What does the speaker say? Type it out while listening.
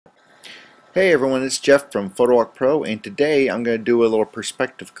Hey everyone, it's Jeff from PhotoWalk Pro, and today I'm going to do a little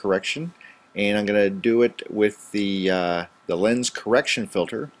perspective correction, and I'm going to do it with the lens correction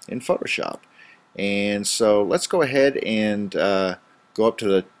filter in Photoshop. And so let's go ahead and go up to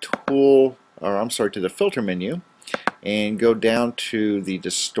the to the filter menu, and go down to the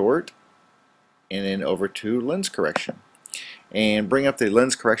distort, and then over to lens correction, and bring up the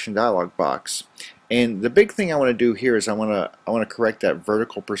lens correction dialog box. And the big thing I want to do here is I want to correct that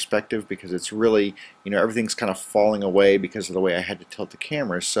vertical perspective, because it's really, everything's kind of falling away because of the way I had to tilt the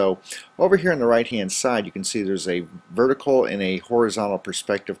camera. So over here on the right hand side, you can see there's a vertical and a horizontal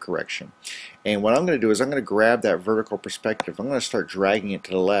perspective correction. And what I'm going to do is I'm going to grab that vertical perspective. I'm going to start dragging it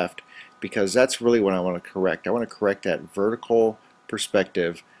to the left, because that's really what I want to correct. I want to correct that vertical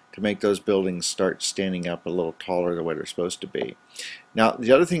perspective to make those buildings start standing up a little taller the way they're supposed to be. Now,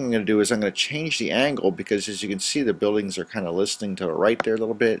 the other thing I'm going to do is I'm going to change the angle, because as you can see, the buildings are kind of listing to the right there a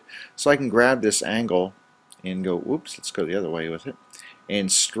little bit. So I can grab this angle and go, whoops, let's go the other way with it, and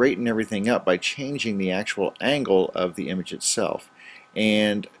straighten everything up by changing the actual angle of the image itself.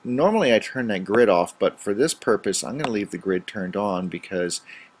 And normally I turn that grid off, but for this purpose I'm going to leave the grid turned on, because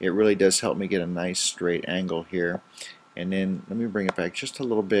it really does help me get a nice straight angle here. And then let me bring it back just a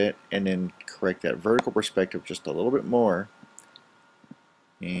little bit, and then correct that vertical perspective just a little bit more.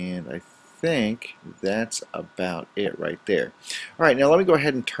 And I think that's about it right there. Alright, now let me go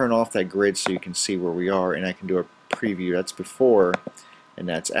ahead and turn off that grid so you can see where we are, and I can do a preview. That's before and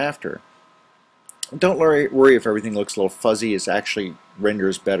that's after. Don't worry if everything looks a little fuzzy. It actually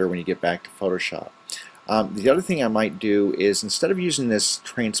renders better when you get back to Photoshop. The other thing I might do is, instead of using this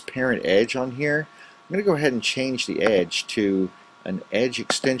transparent edge on here, I'm going to go ahead and change the edge to an edge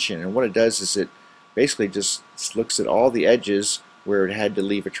extension. And what it does is it basically just looks at all the edges where it had to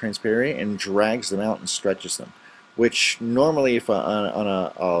leave a transparent and drags them out and stretches them, which normally if on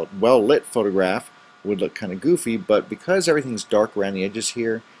a well-lit photograph would look kind of goofy, but because everything's dark around the edges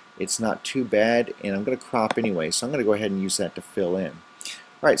here, it's not too bad. And I'm going to crop anyway, so I'm going to go ahead and use that to fill in.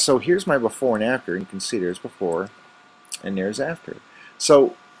 Alright, so here's my before and after, and you can see there's before and there's after.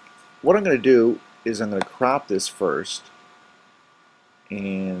 So what I'm going to do is I'm going to crop this first,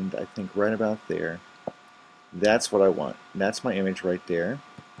 and I think right about there. That's what I want. That's my image right there.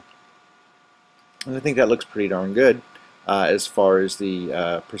 And I think that looks pretty darn good as far as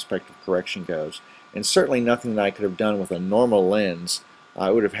the perspective correction goes. And certainly nothing that I could have done with a normal lens.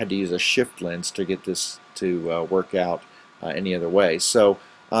 I would have had to use a shift lens to get this to work out any other way. So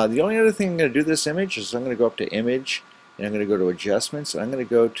the only other thing I'm going to do this image is I'm going to go up to Image, and I'm going to go to Adjustments, and I'm going to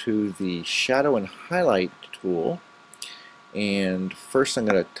go to the Shadow and Highlight tool. And first I'm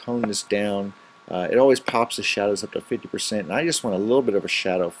going to tone this down. It always pops the shadows up to 50%, and I just want a little bit of a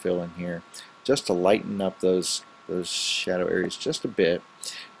shadow fill in here, just to lighten up those shadow areas just a bit.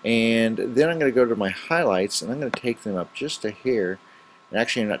 And then I'm going to go to my highlights, and I'm going to take them up just a hair. And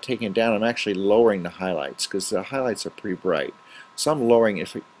actually, I'm not taking it down, I'm actually lowering the highlights, because the highlights are pretty bright. So I'm lowering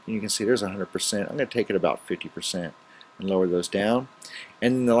it. You can see there's 100%. I'm going to take it about 50% and lower those down.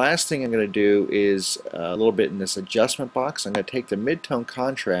 And the last thing I'm going to do is a little bit in this adjustment box. I'm going to take the mid-tone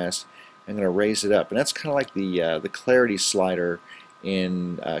contrast, I'm going to raise it up, and that's kind of like the clarity slider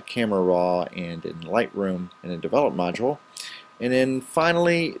in Camera Raw and in Lightroom in the Develop module. And then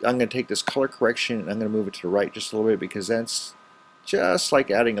finally, I'm going to take this color correction and I'm going to move it to the right just a little bit, because that's just like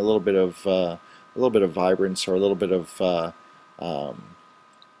adding a little bit of vibrance, or a little bit of a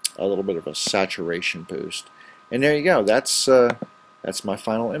saturation boost. And there you go. That's my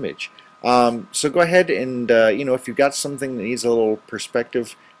final image. So go ahead and if you've got something that needs a little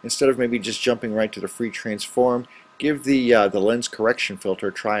perspective, instead of maybe just jumping right to the free transform, give the lens correction filter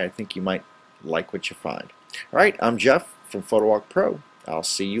a try. I think you might like what you find. Alright, I'm Jeff from PhotoWalk Pro. I'll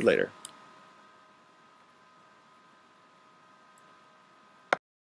see you later.